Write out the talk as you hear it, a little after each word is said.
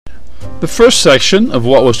The first section of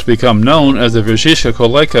what was to become known as the Wyściska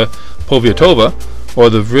Kolejka Powiatowa,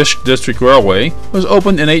 or the Wyszk District Railway, was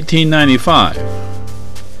opened in 1895.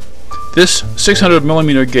 This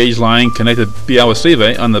 600mm gauge line connected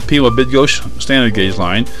Białysliwy on the Piła-Bydgoszcz standard gauge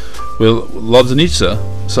line with Lodzenica,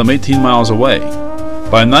 some 18 miles away.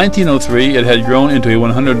 By 1903 it had grown into a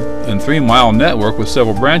 103-mile network with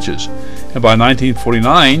several branches, and by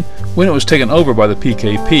 1949, when it was taken over by the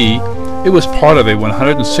WKP, it was part of a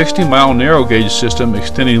 160-mile narrow gauge system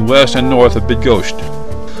extending west and north of Bydgoszcz.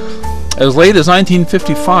 As late as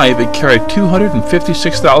 1955, it carried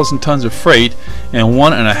 256,000 tons of freight and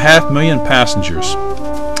 1.5 million passengers.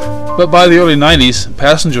 But by the early 90s,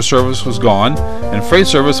 passenger service was gone, and freight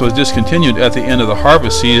service was discontinued at the end of the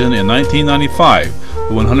harvest season in 1995,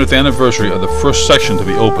 the 100th anniversary of the first section to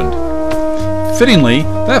be opened. Fittingly,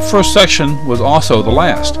 that first section was also the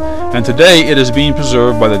last, and today it is being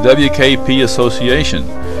preserved by the WKP Association.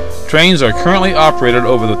 Trains are currently operated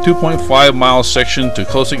over the 2.5-mile section to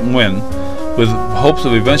Koszyk-Młyn, with hopes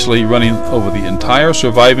of eventually running over the entire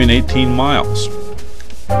surviving 18 miles.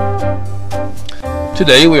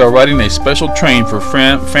 Today we are riding a special train for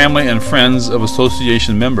family and friends of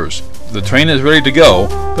association members. The train is ready to go,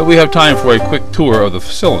 but we have time for a quick tour of the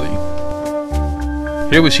facility.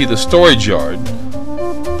 Here we see the storage yard,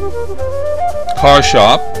 car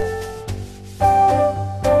shop,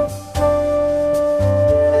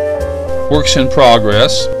 works in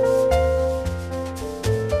progress,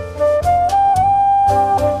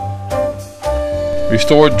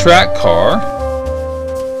 restored track car,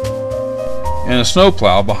 and a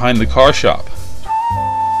snowplow behind the car shop.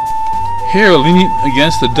 Here, leaning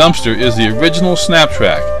against the dumpster, is the original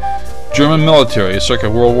Snaptrack, German military circa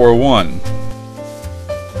World War I.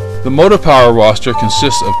 The motor power roster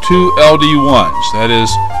consists of two LD1s, that is,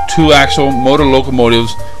 two-axle motor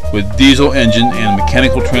locomotives with diesel engine and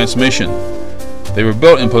mechanical transmission. They were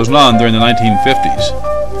built in Poznan during the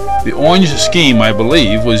 1950s. The orange scheme, I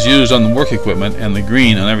believe, was used on the work equipment and the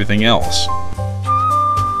green on everything else.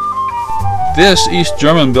 This East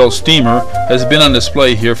German-built steamer has been on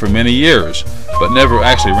display here for many years, but never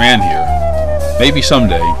actually ran here. Maybe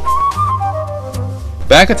someday.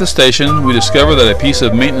 Back at the station, we discover that a piece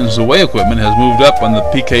of maintenance away equipment has moved up on the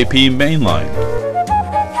PKP main line.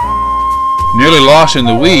 Nearly lost in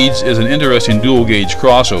the weeds is an interesting dual-gauge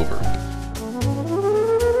crossover.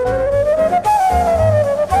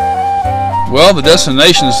 Well, the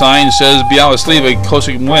destination sign says Białysliwy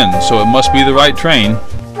Koszyk-Młyn, so it must be the right train.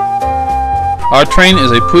 Our train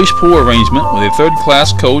is a push-pull arrangement with a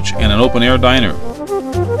third-class coach and an open-air diner.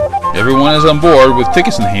 Everyone is on board with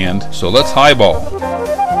tickets in hand, so let's highball.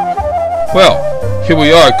 Well, here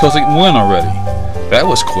we are at Koszyk-Młyn already. That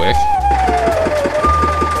was quick.